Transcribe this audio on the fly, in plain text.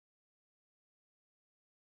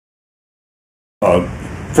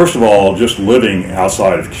First of all, just living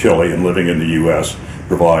outside of Chile and living in the U.S.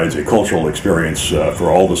 provides a cultural experience for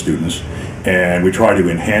all the students, and we try to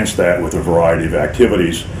enhance that with a variety of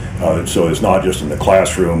activities. So it's not just in the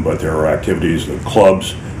classroom, but there are activities,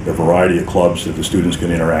 clubs, a variety of clubs that the students can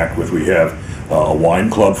interact with. We have a wine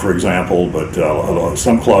club, for example, but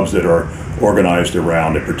some clubs that are organized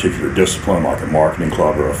around a particular discipline, like a marketing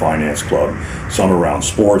club or a finance club. Some around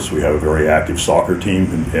sports. We have a very active soccer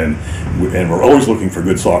team, and we're always looking for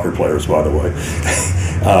good soccer players, by the way.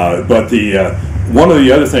 One of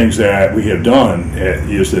the other things that we have done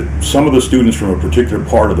is that some of the students from a particular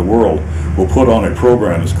part of the world will put on a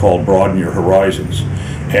program that's called Broaden Your Horizons.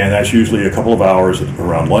 And that's usually a couple of hours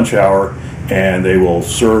around lunch hour, and they will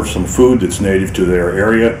serve some food that's native to their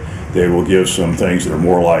area. They will give some things that are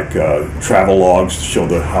more like travel logs to show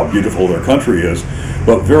how beautiful their country is.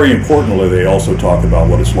 But very importantly, they also talk about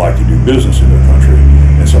what it's like to do business in their country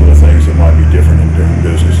and some of the things that might be different in doing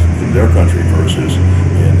business in their country versus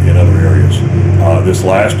in other areas. This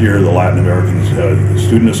last year, the Latin American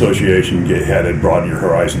Student Association had a Broaden Your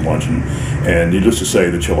Horizon luncheon, and needless to say,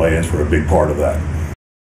 the Chileans were a big part of that.